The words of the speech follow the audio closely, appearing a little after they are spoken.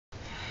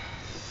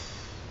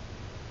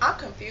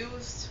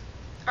confused.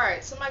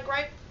 Alright, so my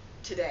gripe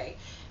today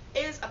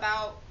is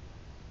about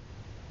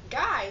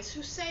guys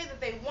who say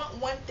that they want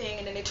one thing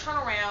and then they turn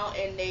around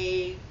and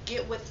they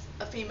get with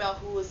a female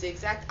who is the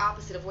exact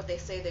opposite of what they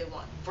say they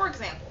want. For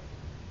example,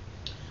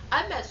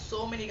 I've met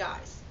so many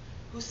guys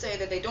who say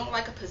that they don't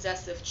like a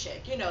possessive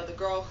chick. You know, the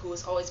girl who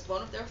is always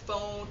blowing up their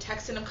phone,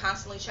 texting them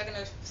constantly, checking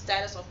their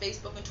status on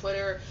Facebook and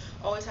Twitter,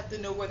 always have to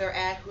know where they're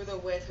at, who they're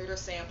with, who they're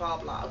saying, blah,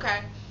 blah,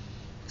 okay?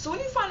 So when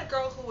you find a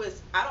girl who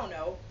is, I don't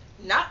know,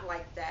 not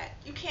like that,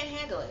 you can't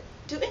handle it.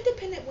 Do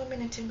independent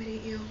women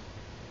intimidate you?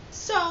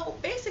 So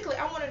basically,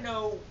 I want to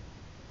know,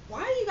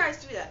 why do you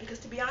guys do that? Because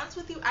to be honest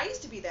with you, I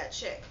used to be that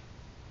chick.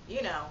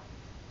 You know,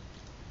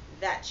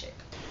 that chick.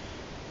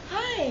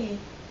 Hi,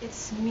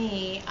 it's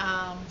me.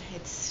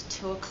 It's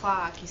 2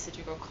 o'clock. You said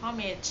you were gonna call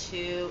me at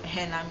 2,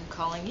 and I'm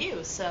calling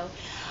you. So,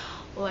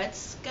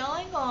 what's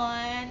going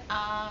on?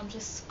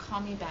 Just call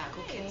me back,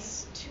 Hi, okay?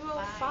 it's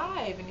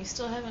 2:05, and you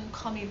still haven't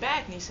called me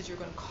back. And you said you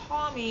were gonna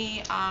call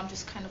me. I'm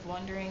just kind of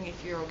wondering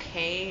if you're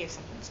okay, if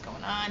something's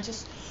going on.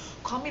 Just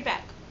call me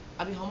back.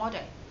 I'll be home all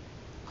day.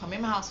 Call me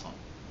on my house phone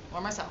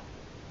or myself.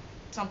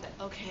 Something.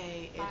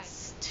 Okay, Bye.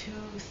 it's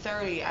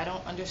 2:30. I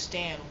don't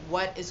understand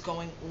what is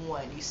going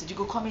on. You said you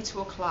could call me at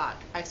 2 o'clock.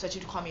 I expect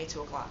you to call me at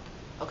 2 o'clock.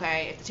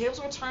 Okay? If the tables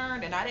were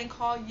turned and I didn't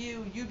call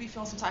you, you'd be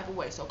feeling some type of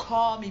way. So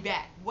call me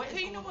back. What?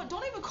 Hey, you know what?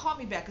 Don't even call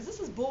me back because this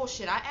is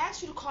bullshit. I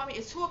asked you to call me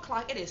at 2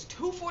 o'clock. It is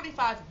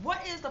 2:45.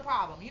 What is the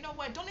problem? You know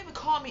what? Don't even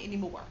call me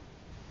anymore.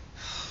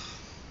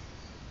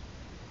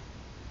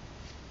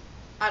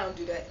 I don't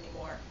do that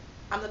anymore.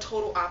 I'm the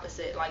total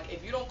opposite. Like,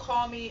 if you don't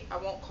call me, I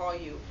won't call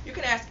you. You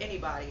can ask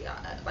anybody.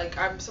 Like,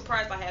 I'm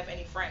surprised I have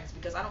any friends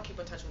because I don't keep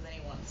in touch with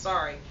anyone.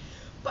 Sorry.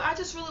 But I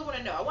just really want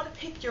to know. I want to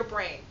pick your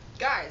brain.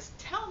 Guys,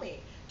 tell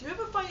me, do you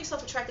ever find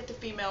yourself attracted to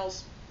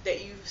females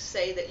that you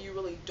say that you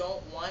really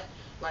don't want?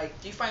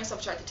 Like, do you find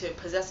yourself attracted to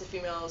possessive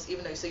females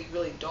even though you say you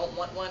really don't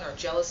want one, or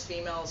jealous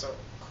females, or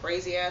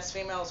crazy ass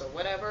females, or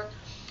whatever?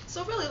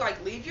 So really,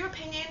 like, leave your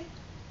opinion.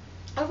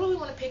 I really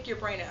want to pick your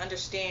brain and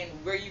understand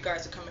where you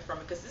guys are coming from,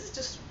 because this is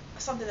just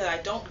something that I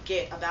don't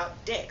get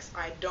about dicks.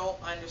 I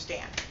don't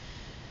understand.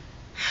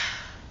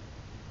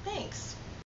 Thanks.